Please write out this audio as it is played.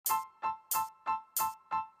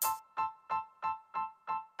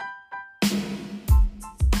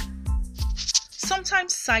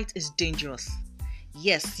Sometimes sight is dangerous.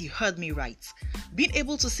 Yes, you heard me right. Being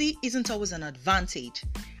able to see isn't always an advantage.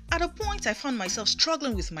 At a point, I found myself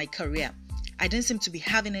struggling with my career. I didn't seem to be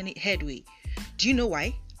having any headway. Do you know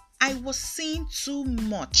why? I was seeing too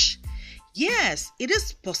much. Yes, it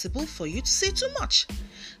is possible for you to see too much.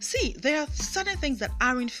 See, there are certain things that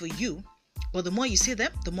aren't for you, but the more you see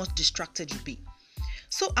them, the more distracted you'll be.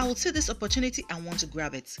 So I would see this opportunity and want to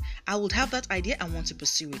grab it. I would have that idea and want to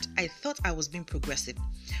pursue it. I thought I was being progressive.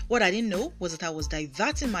 What I didn't know was that I was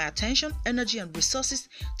diverting my attention, energy, and resources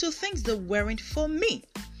to things that weren't for me.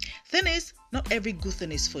 Thing is, not every good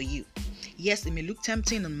thing is for you. Yes, it may look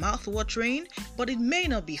tempting and mouth-watering, but it may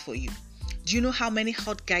not be for you. Do you know how many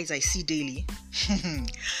hot guys I see daily?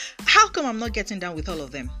 How come I'm not getting down with all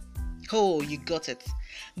of them? Oh, you got it.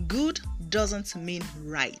 Good doesn't mean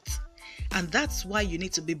right. And that's why you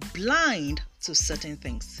need to be blind to certain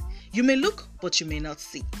things. You may look, but you may not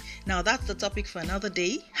see. Now that's the topic for another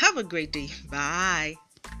day. Have a great day. Bye.